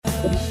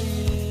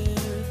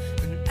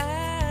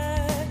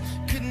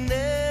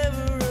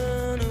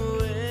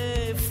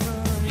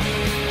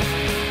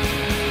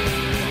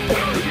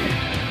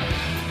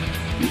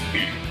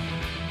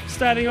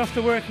Starting off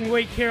the working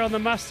week here on the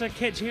muster,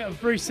 catching up with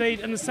Bruce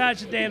Eade and the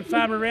Sergeant Dan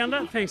Farmer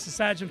Rounder. Thanks to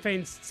Sergeant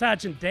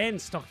Dan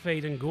Stock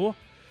Feed and Gore.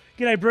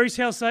 G'day Bruce,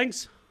 how's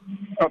things?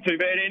 Not too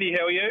bad, Andy.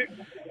 How are you?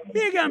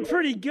 Yeah, going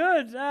pretty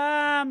good.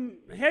 How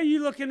are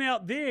you looking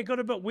out there? Got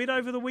a bit wet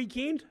over the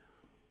weekend?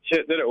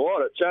 Shit, did it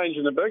what? It changed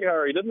in a big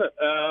hurry, didn't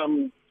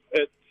it?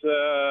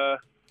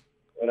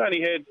 It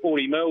only had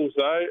 40 mils,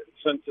 though,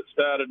 since it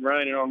started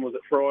raining on, was it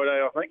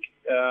Friday, I think?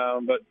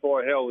 But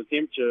by hell, the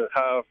temperature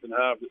halved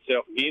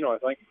itself again, I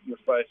think, in the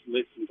space of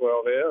less than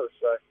 12 hours.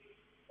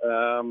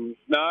 So,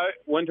 no,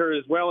 winter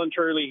is well and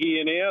truly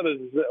here now. I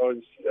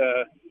was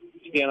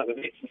down at the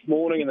vets this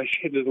morning, and they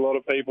said there's a lot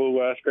of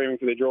people screaming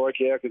for their dry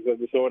cow because they've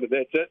decided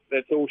that's it.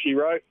 That's all she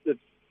wrote. It's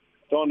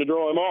time to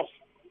dry them off.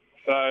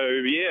 So,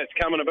 yeah, it's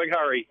come in a big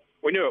hurry.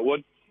 We knew it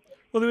would.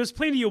 Well, there was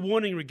plenty of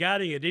warning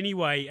regarding it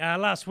anyway.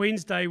 Last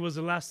Wednesday was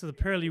the last of the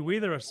pearly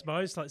weather, I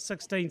suppose, like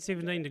 16,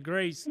 17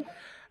 degrees.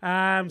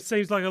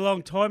 Seems like a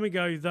long time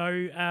ago,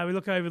 though. We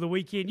look over the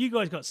weekend. You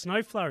guys got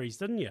snow flurries,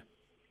 didn't you?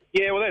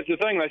 Yeah, well, that's the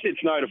thing. They said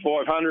snow to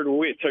 500. Well,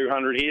 we're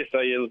 200 here,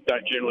 so you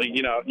don't generally,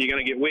 you're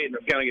going to get wet and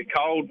it's going to get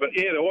cold. But,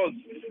 yeah, there was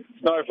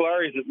snow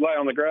flurries that lay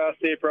on the grass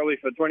there probably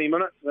for 20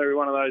 minutes. They were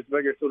one of those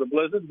bigger sort of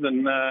blizzards.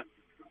 And,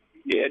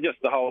 yeah,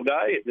 just the whole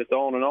day, it just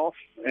on and off.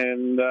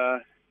 And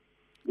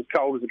as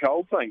cold as a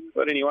cold thing.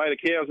 But anyway, the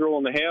cows are all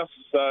in the house,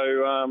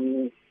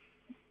 so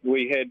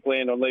we had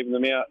planned on leaving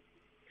them out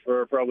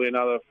for probably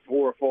another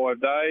 4 or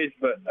 5 days,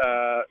 but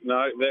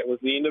no, that was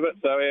the end of it.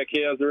 So our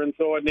cows are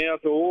inside now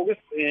till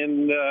August,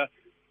 and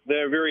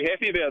they're very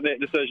happy about that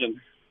decision.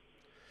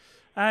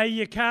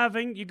 Your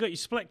calving, you got your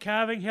split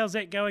calving. How's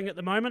that going at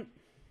the moment?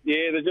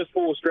 Yeah, there's just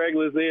 4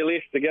 stragglers there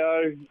left to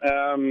go,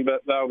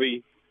 but they'll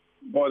be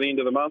by the end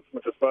of the month,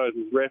 which I suppose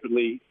is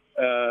rapidly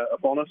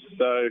upon us.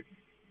 So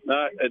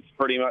no, it's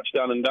pretty much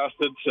done and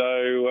dusted.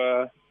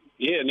 So,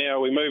 yeah, now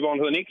we move on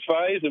to the next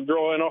phase of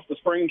drying off the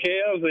spring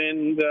cows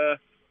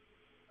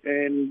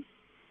and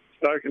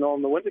stoking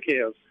on the winter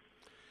cows.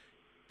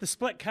 The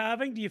split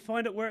calving, do you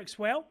find it works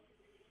well?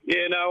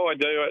 Yeah, no, I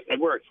do. It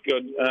works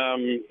good.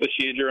 This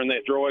year during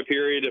that dry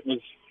period,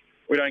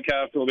 we don't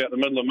calve till about the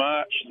middle of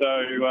March.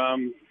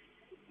 So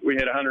we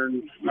had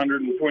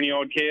 120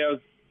 odd cows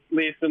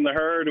less in the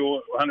herd,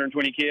 or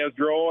 120 cows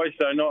dry,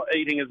 so not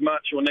eating as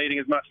much or needing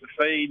as much to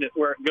feed. It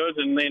worked good.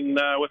 And then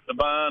with the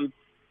barn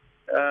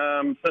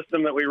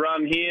system that we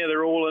run here,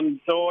 they're all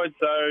inside,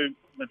 so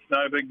it's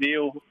no big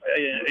deal.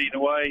 Either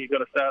way, you've got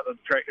to start the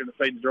tractor to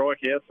feed the dry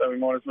cows, so we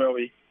might as well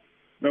be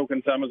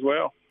milking some as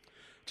well.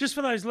 Just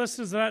for those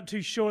listeners that aren't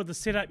too sure of the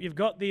setup you've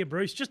got there,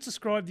 Bruce, just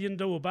describe the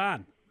indoor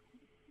barn.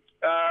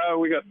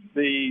 We got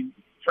the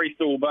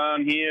 3-stall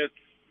barn here.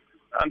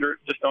 It's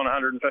just on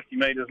 150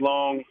 metres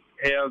long.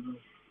 Houses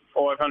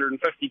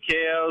 550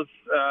 cows,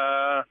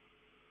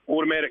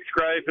 automatic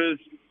scrapers.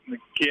 The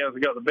cows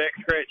have got the back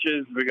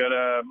scratchers. We've got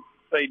a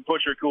feed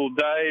pusher called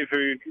Dave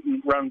who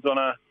runs on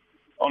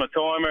a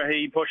timer.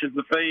 He pushes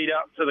the feed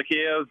up to the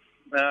cows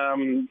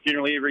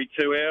generally every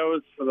 2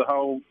 hours for the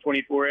whole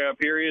 24-hour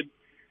period.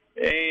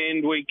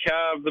 And we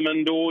carve them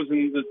indoors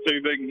in the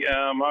 2 big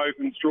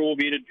open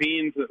straw-bedded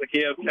pens that the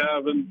cows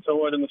carve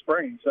inside in the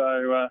spring.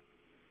 So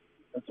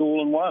it's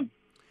all in one.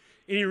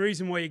 Any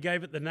reason why you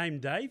gave it the name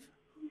Dave?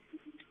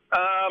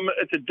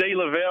 It's a D.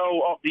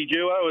 Lavelle Opti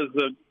Duo is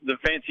the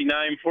fancy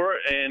name for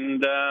it, and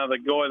the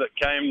guy that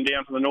came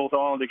down from the North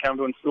Island to come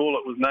to install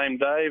it was named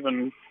Dave,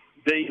 and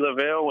D.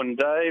 Lavelle and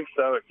Dave,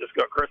 so it just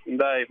got Chris and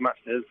Dave, much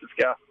to his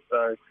disgust.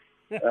 So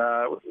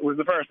it was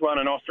the first one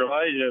in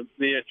Australasia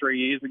there 3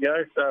 years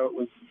ago, so it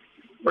was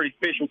a pretty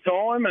special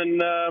time,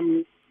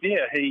 and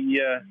yeah,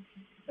 he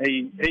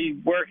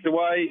works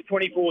away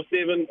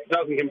 24/7,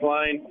 doesn't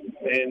complain,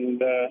 and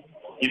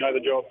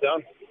the job's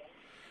done.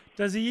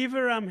 Does he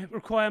ever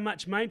require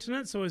much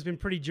maintenance, or has been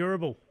pretty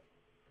durable?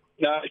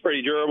 No, it's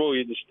pretty durable.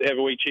 You just have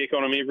a wee check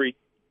on him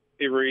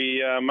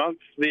every month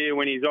there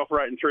when he's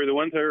operating through the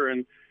winter,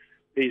 and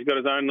he's got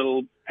his own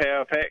little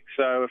power pack.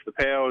 So if the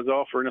power's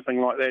off or anything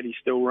like that, he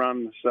still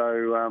runs.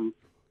 So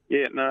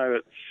yeah, no,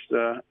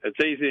 it's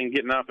easy in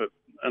getting up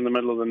in the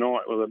middle of the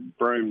night with a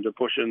broom to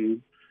push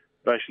in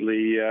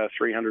basically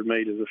 300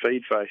 metres of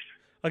feed face.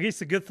 I guess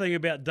the good thing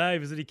about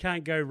Dave is that he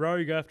can't go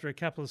rogue after a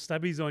couple of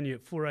stubbies on you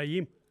at 4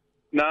 a.m.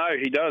 No,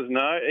 he does,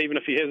 no. Even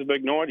if he has a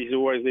big night, he's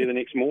always there the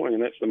next morning,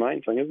 and that's the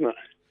main thing, isn't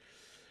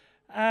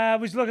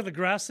it? We look at the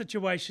grass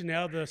situation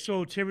now. The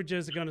soil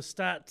temperatures are going to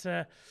start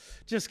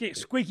just get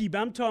squeaky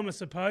bum time, I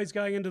suppose,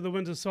 going into the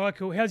winter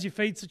cycle. How's your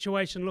feed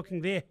situation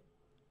looking there?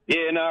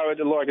 Yeah, no,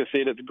 like I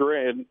said, it's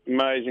great.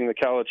 Amazing the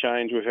colour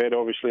change we've had,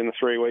 obviously, in the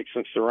 3 weeks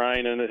since the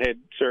rain, and it had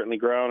certainly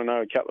grown. I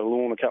know I cut the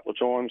lawn a couple of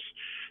times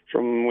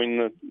from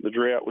when the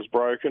drought was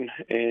broken,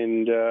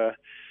 and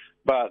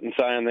but in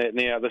saying that,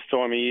 now this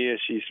time of year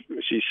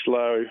she's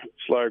slow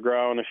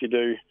growing if you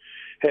do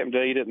happen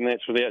to eat it, and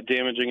that's without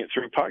damaging it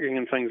through pugging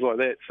and things like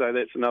that. So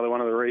that's another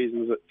one of the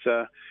reasons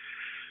that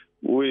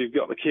we've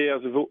got the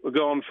cows have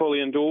gone fully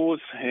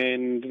indoors,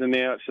 and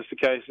now it's just a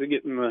case of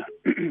getting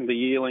the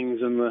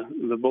yearlings and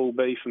the bull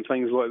beef and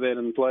things like that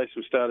in place.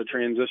 We've started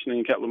transitioning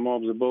a couple of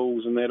mobs of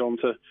bulls and that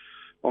onto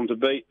onto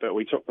beat, but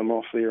we took them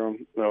off there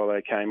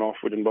they came off.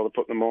 We didn't bother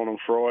putting them on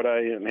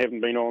Friday and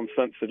haven't been on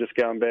since. They're just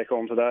going back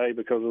on today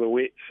because of the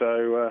wet.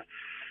 So,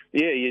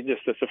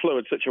 it's a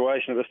fluid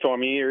situation at this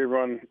time of year.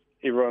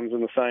 Everyone's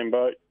in the same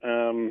boat.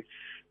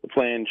 The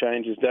plan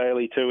changes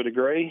daily to a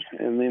degree,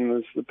 and then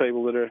there's the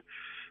people that are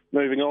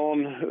moving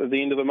on at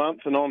the end of the month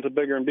and on to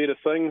bigger and better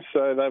things,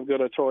 so they've got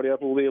to tidy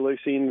up all their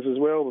loose ends as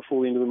well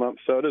before the end of the month.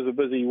 So it is a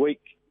busy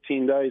week,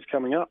 10 days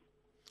coming up.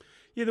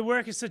 Yeah, the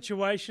worker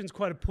situation's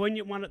quite a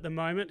poignant one at the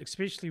moment,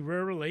 especially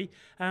rurally.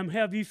 How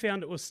have you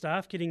found it with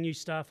staff, getting new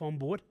staff on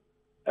board?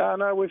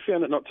 No, we've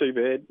found it not too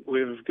bad.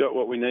 We've got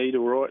what we need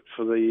all right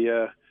for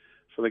the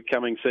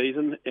coming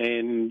season,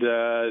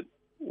 and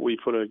we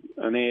put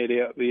an ad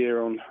out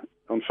there on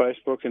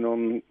Facebook and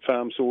on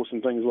Farm Source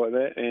and things like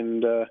that,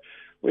 and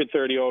we had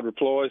 30-odd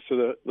replies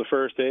to the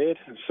first ad,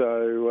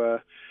 so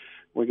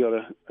we got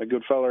a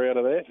good fella out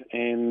of that,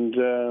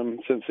 and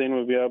since then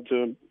we'll be able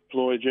to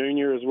employ a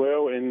junior as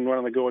well, and one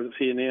of the guys that's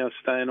here now is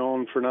staying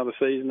on for another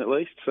season at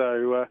least.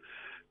 So,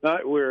 no,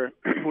 we're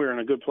in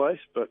a good place,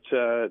 but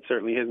it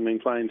certainly hasn't been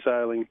plain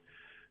sailing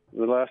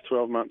the last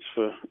 12 months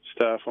for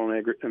staff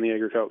in the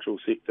agricultural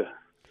sector.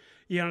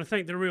 Yeah, and I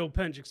think the real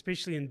pinch,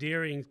 especially in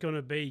dairying, is going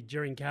to be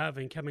during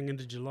calving coming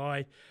into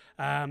July.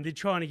 They're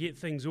trying to get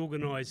things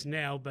organised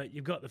now, but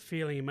you've got the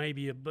feeling it may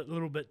be a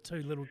little bit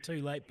too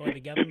late by the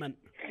government.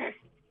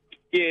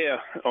 Yeah,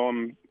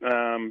 I'm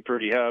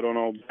pretty hard on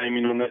old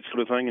Damien on that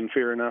sort of thing, and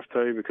fair enough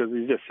too, because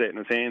he's just sat in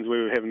his hands.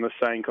 We were having this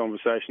same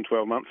conversation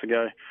 12 months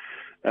ago.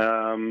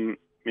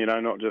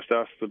 Not just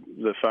us,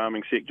 the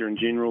farming sector in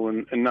general,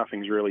 and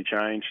nothing's really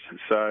changed.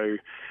 So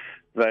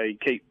they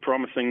keep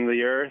promising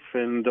the earth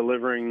and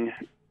delivering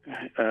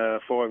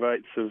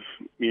 5/8 of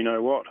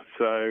you-know-what.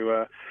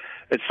 So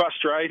it's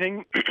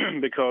frustrating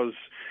because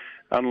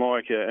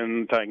unlike it,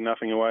 and take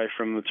nothing away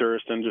from the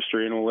tourist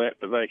industry and all that,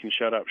 but they can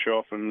shut up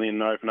shop and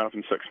then open up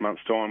in 6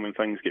 months' time when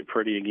things get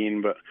pretty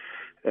again. But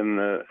in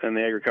the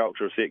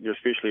agricultural sector,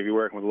 especially if you're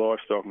working with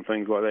livestock and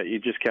things like that, you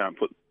just can't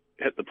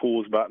hit the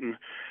pause button.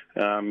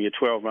 You're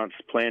 12 months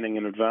planning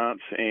in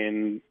advance,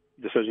 and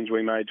decisions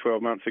we made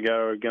 12 months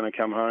ago are going to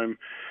come home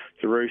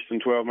to roost in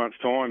 12 months'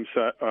 time.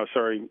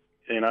 So,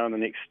 in the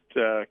next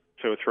 2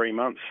 or 3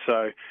 months.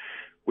 So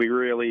we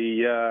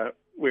really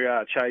we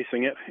are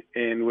chasing it,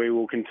 and we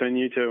will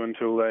continue to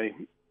until they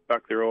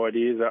buck their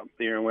ideas up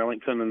there in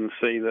Wellington and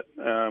see that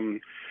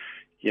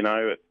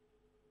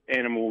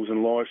animals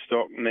and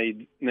livestock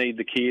need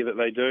the care that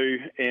they do,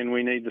 and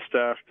we need the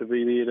staff to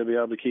be there to be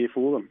able to care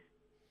for them.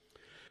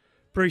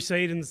 Bruce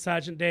Eade and the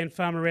Sergeant Dan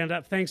Farmer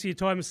Roundup. Thanks for your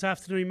time this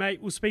afternoon, mate.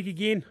 We'll speak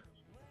again.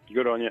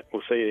 Good on you.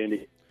 We'll see you,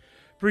 Andy.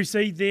 Bruce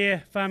Eade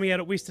there, farming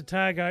out at West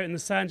Otago, and the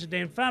Sergeant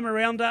Dan Farmer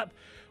Roundup.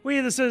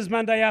 This is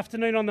Monday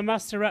afternoon on the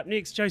muster. Up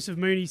next, Joseph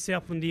Mooney,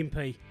 Southland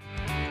MP.